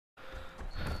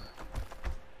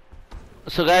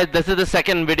So guys, this is the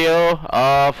second video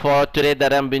for today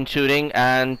that I've been shooting,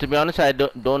 and to be honest, I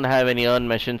don't have any earn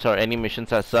missions or any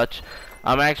missions as such.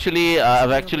 I've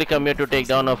actually come here to take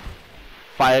down a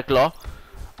FireClaw.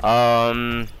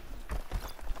 Um,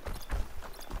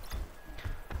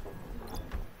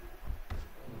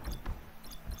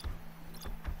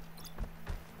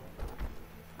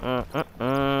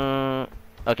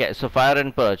 okay, so fire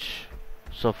and purge.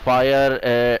 So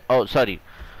fire. Oh, sorry.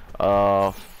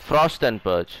 Frost and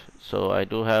purge. So I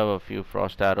do have a few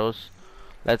frost arrows.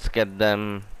 Let's get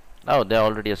them. Oh, they're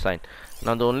already assigned.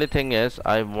 Now the only thing is,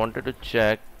 I wanted to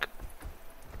check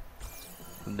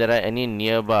if there are any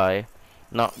nearby.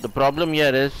 Now the problem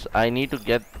here is I need to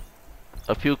get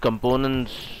a few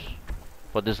components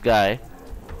for this guy.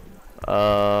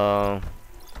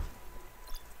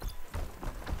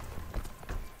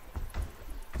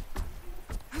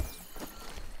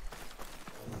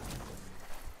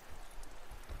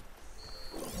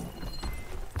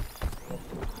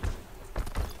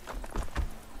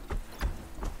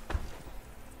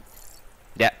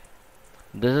 Yeah,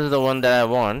 this is the one that I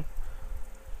want,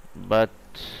 but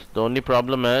the only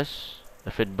problem is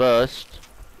if it bursts,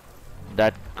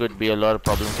 that could be a lot of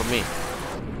problem for me.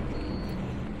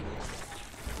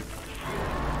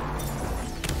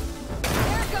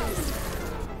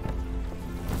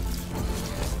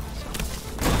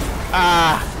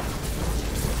 Ah!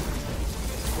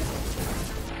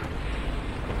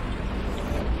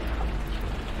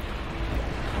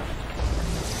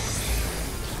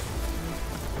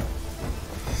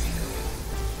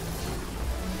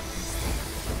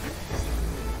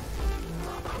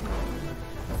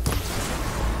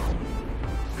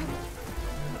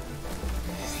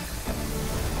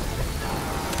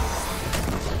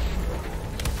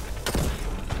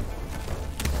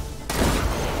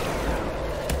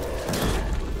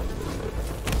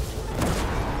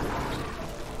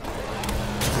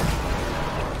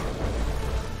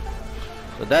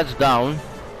 So that's down,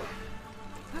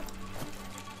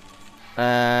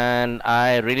 and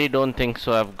I really don't think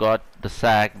so I've got the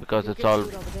sack because it's all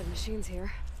the dead machines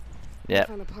here. yeah.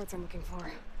 Found the parts I'm looking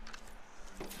for.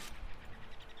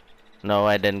 No,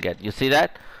 I didn't get. You see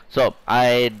that? So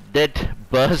I did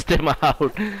burst him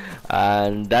out,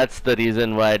 and that's the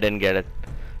reason why I didn't get it.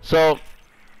 So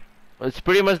it's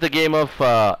pretty much the game of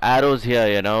arrows here.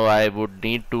 You know, I would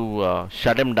need to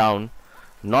shut him down,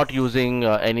 not using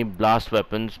any blast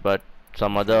weapons, but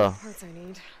some other. Parts I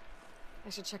need. I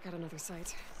should check out another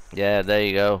site. Yeah, there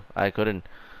you go. I couldn't.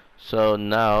 So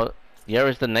now here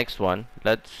is the next one.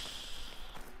 Let's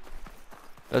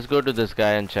go to this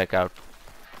guy and check out.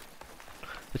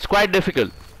 It's quite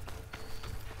difficult,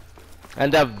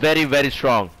 and they're very, very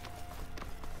strong.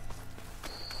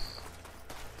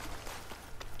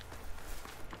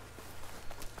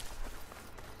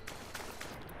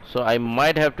 So I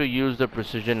might have to use the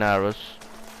precision arrows.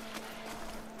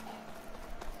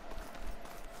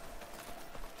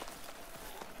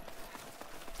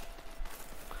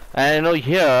 And I know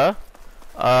here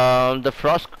the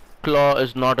frost claw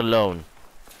is not alone.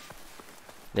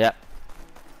 Yeah,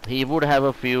 he would have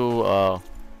a few what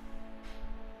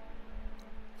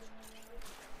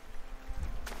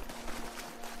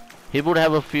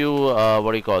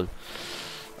do you call,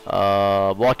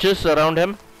 watches around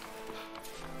him.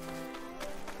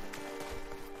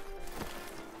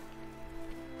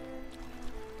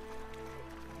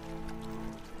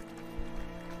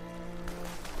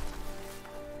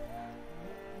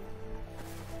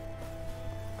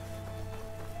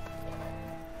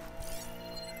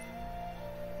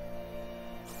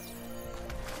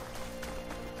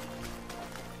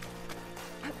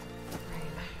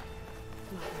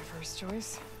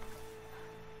 Choice.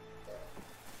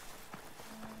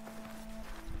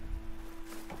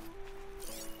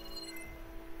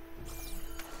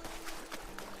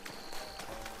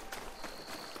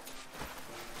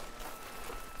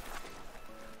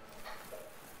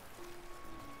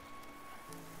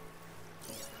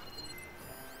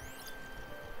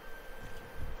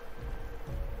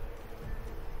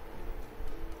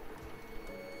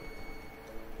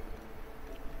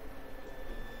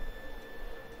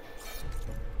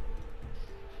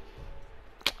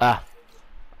 Ah,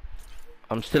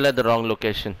 I'm still at the wrong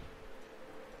location.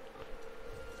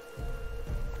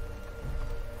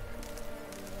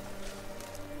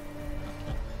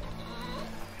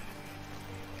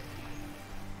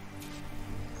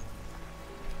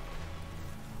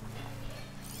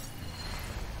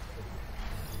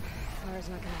 Fire's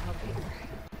not gonna help either.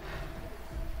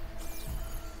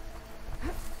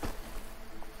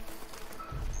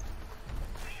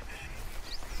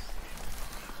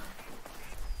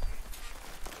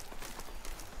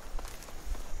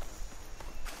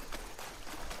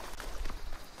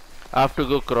 I have to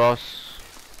go cross.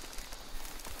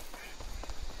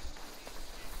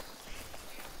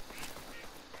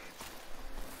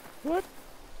 What?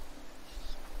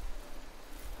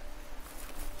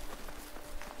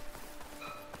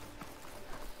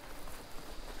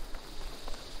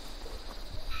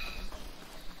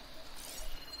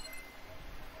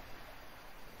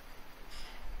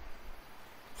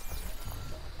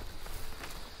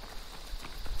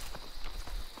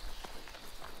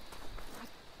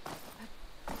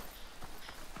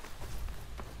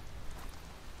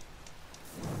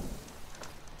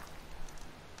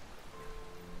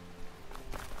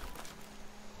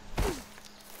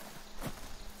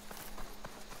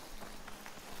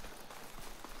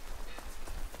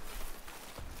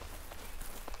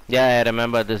 Yeah, I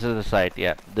remember this is the site.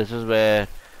 Yeah, this is where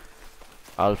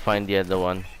I'll find the other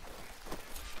one.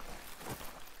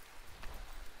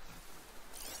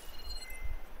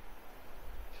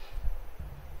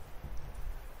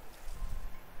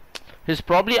 He's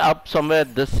probably up somewhere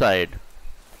this side.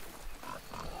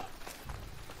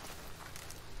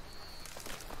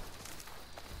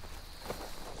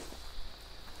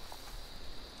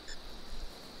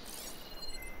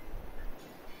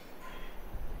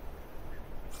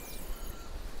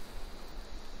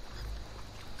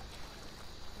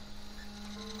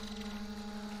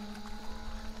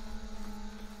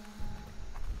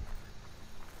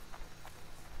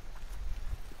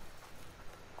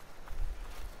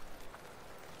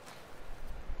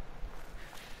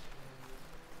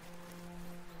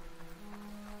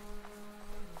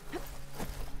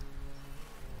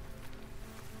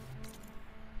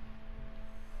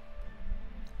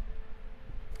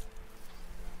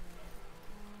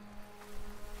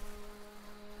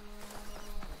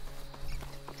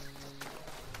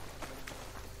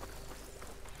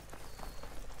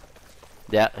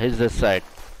 Yeah, here's this side.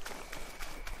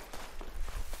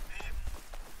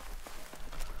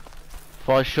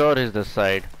 For sure is this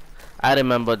side. I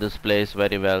remember this place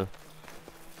very well.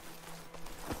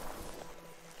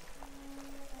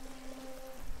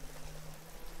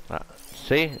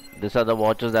 See, these are the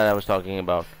watches that I was talking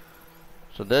about.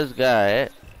 So this guy,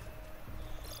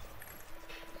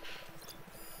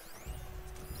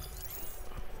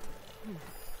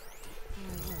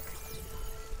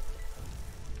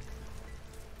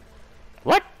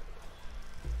 what?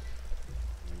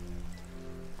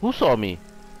 Who saw me?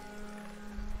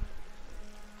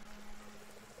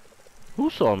 Who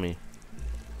saw me?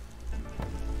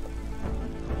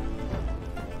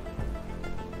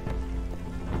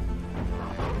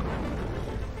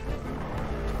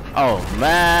 Oh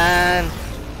man.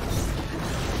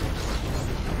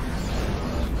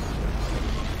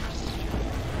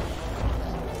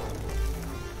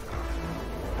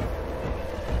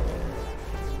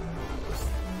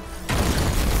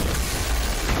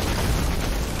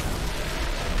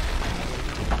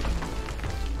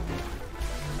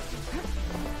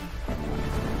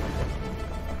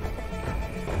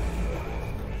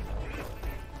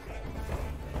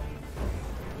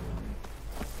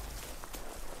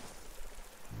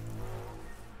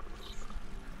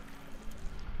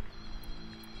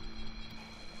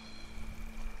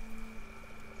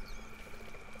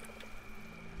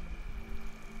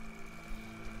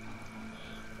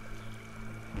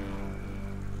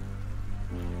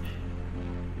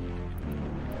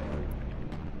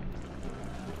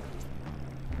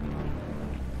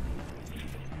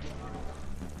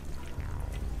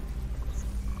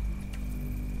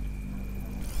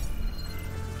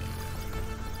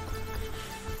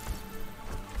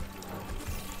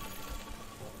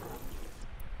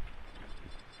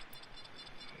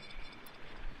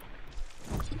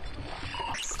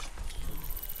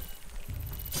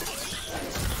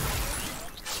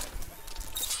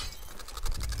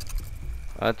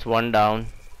 That's one down.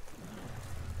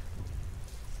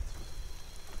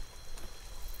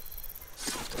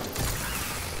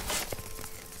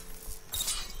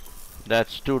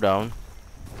 That's two down.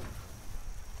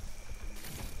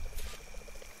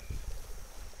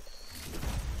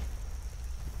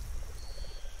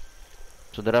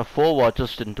 So there are four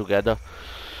watches in together.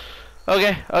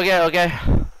 Okay.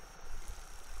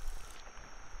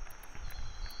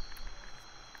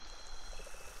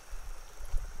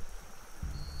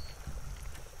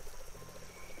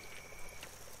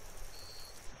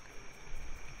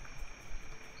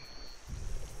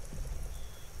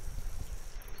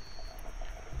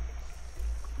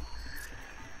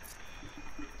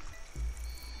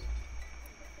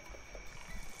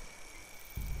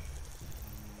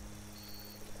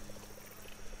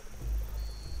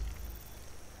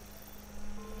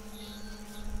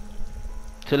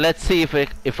 So let's see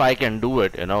if I can do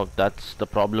it, you know, that's the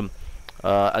problem.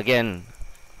 Again,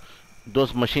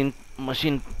 those machine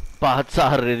paths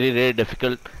are really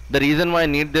difficult. The reason why I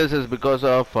need this is because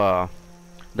of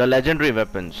the legendary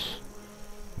weapons.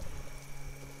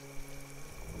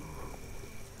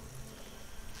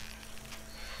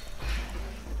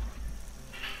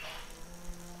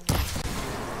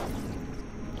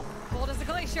 Cold as a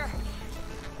glacier.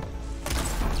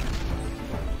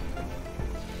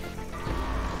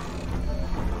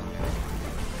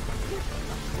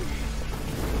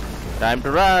 Time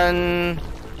to run.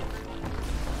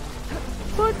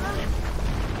 What?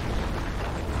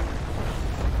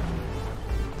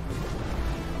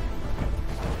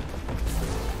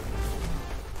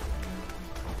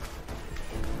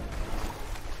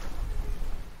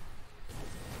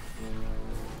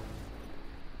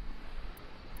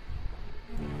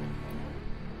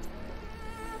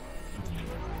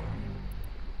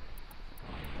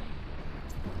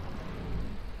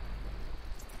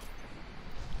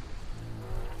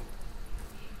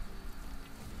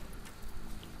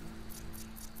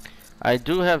 I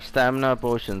do have stamina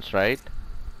potions, right?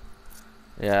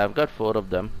 Yeah, I've got 4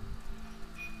 of them.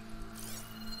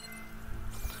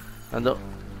 And the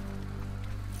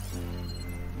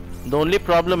only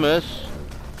problem is,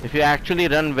 if you actually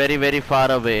run very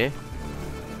far away,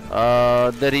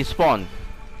 they respawn.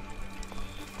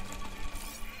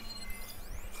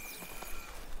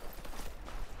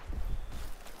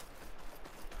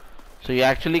 So you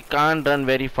actually can't run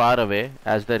very far away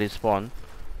as they respawn.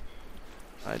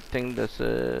 I think this Got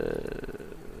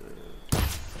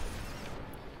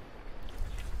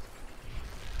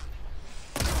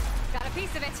a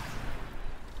piece of it.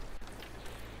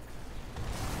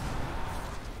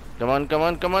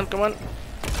 come on.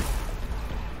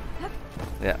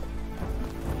 Yeah.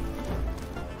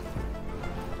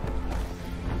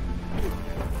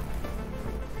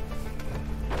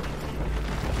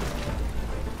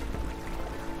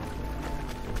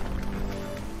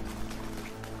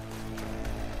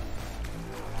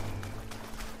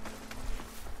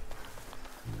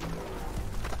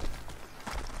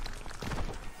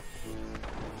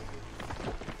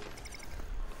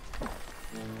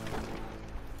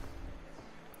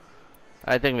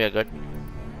 I think we are good.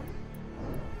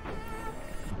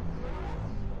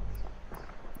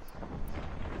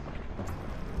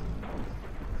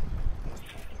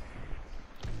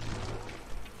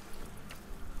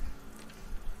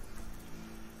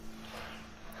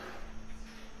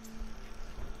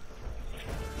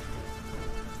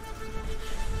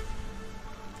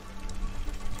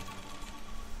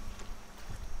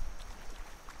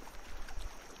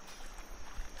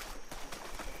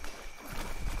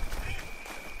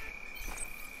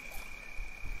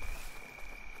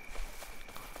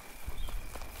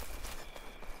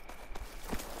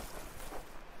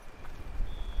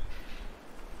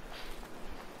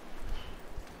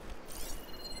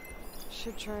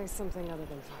 Should try something other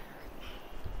than fire.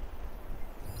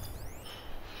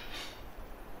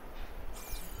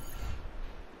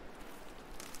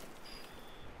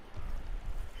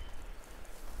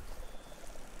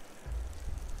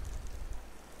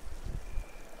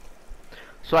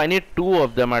 So I need 2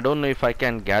 of them. I don't know if I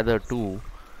can gather 2.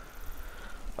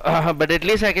 But at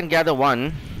least I can gather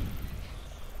 1.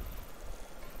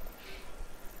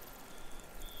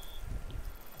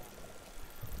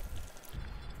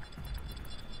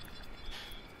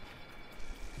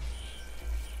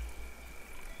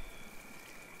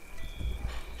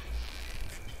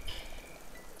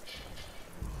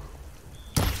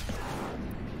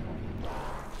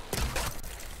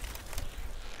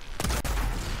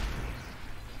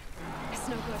 It's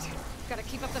no good. Gotta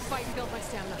keep up the fight and build my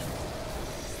stamina.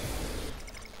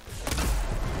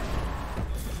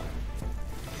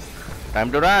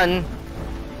 Time to run.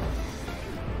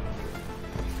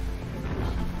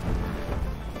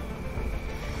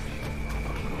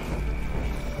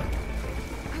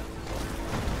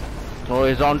 Oh,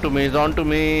 he's on to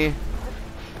me.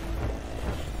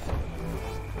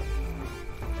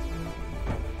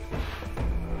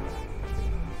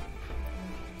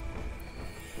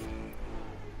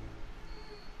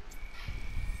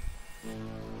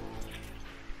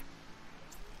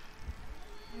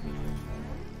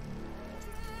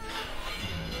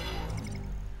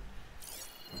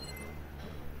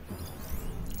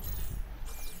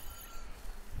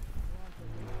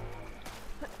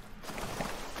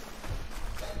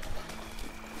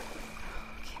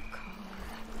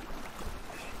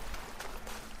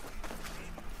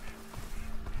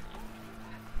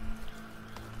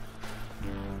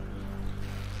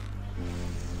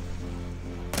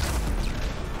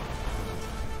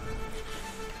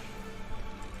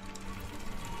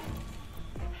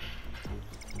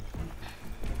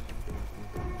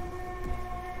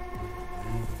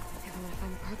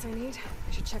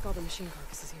 check all the machine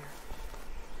carcasses here.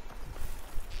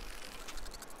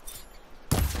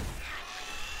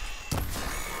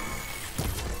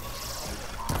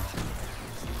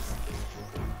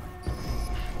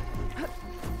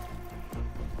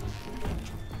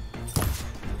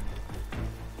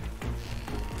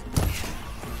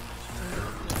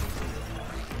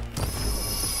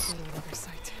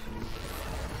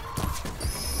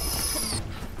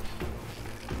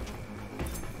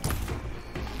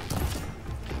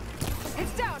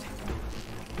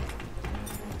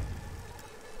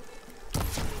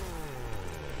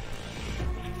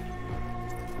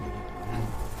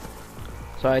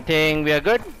 So I think we are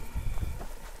good.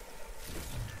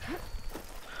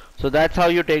 So that's how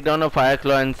you take down a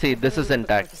FireClaw, and see, this is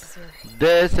intact.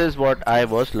 This is what I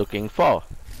was looking for.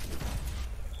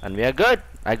 And we are good.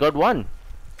 I got one.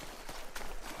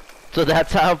 So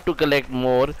that's how I have to collect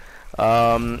more.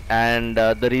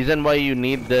 The reason why you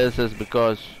need this is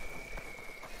because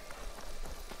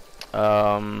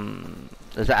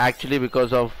it's actually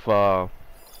because of didn't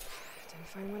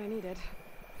find what I needed.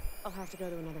 I'll have to go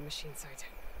to another machine site.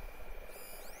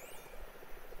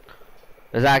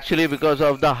 It's actually because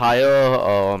of the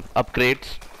higher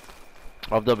upgrades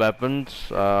of the weapons,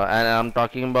 and I'm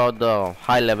talking about the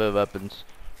high level weapons.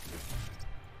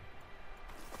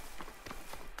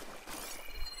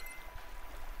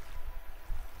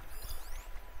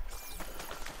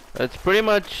 It's pretty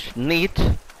much neat,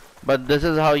 but this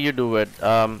is how you do it.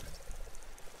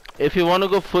 If you want to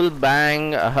go full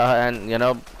bang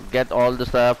and get all the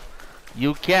stuff,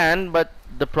 you can, but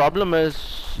the problem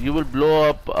is you will blow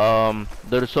up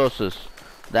the resources,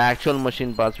 the actual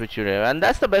machine parts which you have, and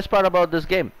that's the best part about this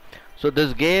game. So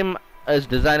this game is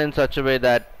designed in such a way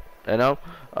that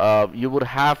you would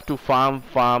have to farm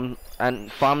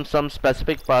some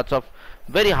specific parts of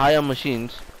very higher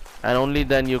machines, and only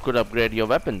then you could upgrade your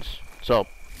weapons. So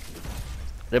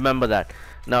remember that.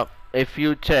 Now if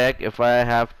you check, if I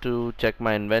have to check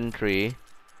my inventory,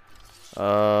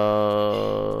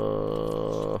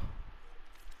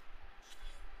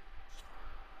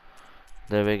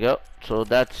 there we go. So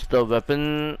that's the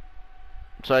weapon.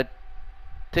 So I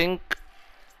think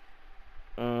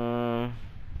yeah,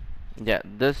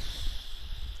 this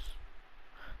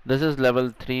is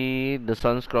level 3, the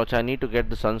Sunscorch. I need to get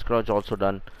the Sunscorch also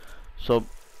done. So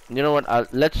you know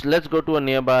what, let's go to a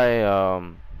nearby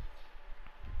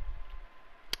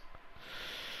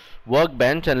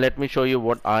workbench and let me show you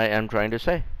what I am trying to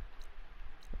say.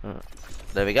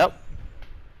 There we go.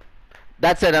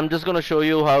 That's it. I'm just gonna show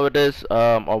you how it is,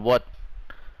 or what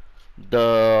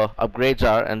the upgrades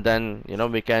are, and then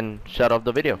we can shut off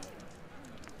the video.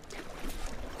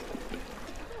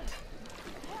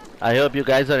 I hope you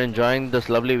guys are enjoying this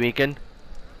lovely weekend.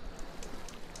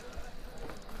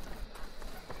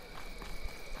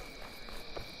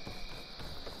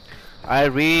 I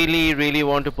really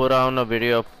want to put on a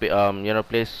video of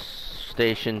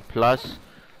PlayStation Plus.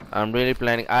 I'm really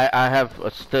planning. I have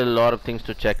still a lot of things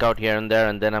to check out here and there,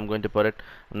 and then I'm going to put it.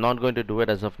 I'm not going to do it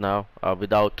as of now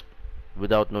without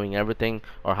knowing everything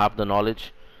or have the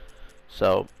knowledge.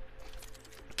 So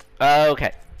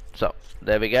okay, so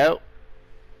there we go.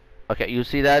 Okay, you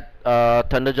see that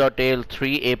Thunderjaw Tail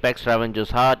 3, Apex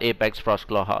Revenger's Heart, Apex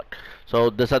Frostclaw Heart. So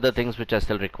these are the things which I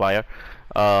still require.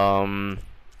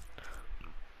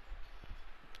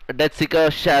 Deathseeker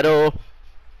Shadow.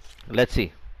 Let's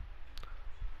see.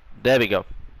 There we go.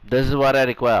 This is what I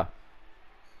require.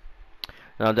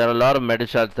 Now there are a lot of metal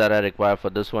shards that I require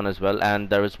for this one as well, and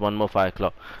there is one more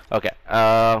FireClaw. Okay.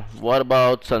 What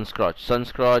about Sunscorch?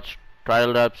 Sunscorch,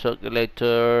 Trial Wrap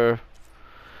Circulator,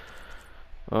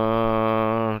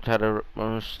 Stormbird.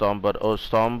 Oh,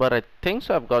 Stormbird. I think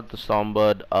so. I've got the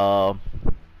Stormbird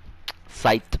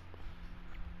sight.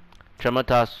 Tremor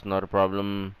Task, not a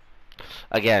problem.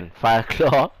 Again,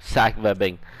 FireClaw, sack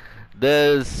webbing.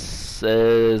 This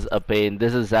is a pain.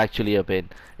 This is actually a pain.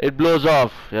 It blows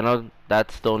off,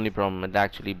 that's the only problem. It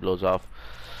actually blows off.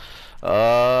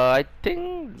 I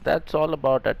think that's all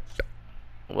about it.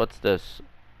 What's this?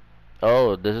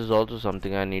 Oh, this is also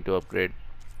something I need to upgrade.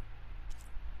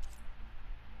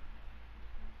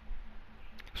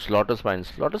 Slaughter Spine.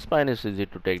 Slaughter Spine is easy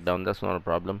to take down. That's not a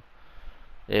problem.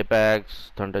 Apex,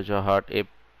 Thunderjaw Heart.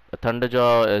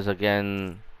 Thunderjaw is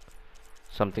again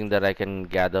something that I can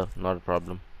gather, not a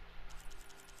problem.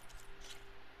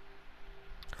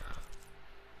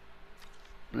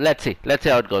 Let's see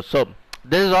how it goes. So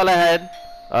this is all I had,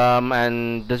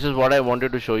 and this is what I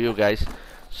wanted to show you guys.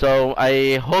 So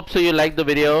I hope so you liked the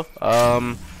video.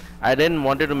 I didn't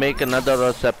wanted to make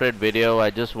another separate video. I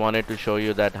just wanted to show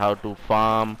you that how to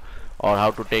farm or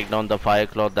how to take down the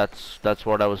FireClaw. That's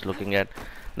what I was looking at.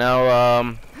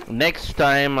 Now, next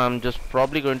time I'm just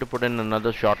probably going to put in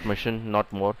another short mission,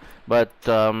 not more, but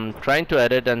trying to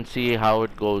edit and see how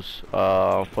it goes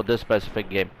for this specific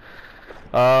game.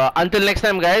 Until next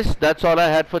time, guys, that's all I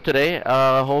had for today.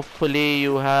 Hopefully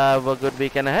you have a good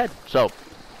weekend ahead. So,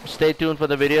 stay tuned for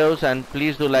the videos and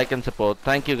please do like and support.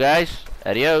 Thank you, guys.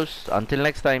 Adios. Until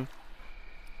next time.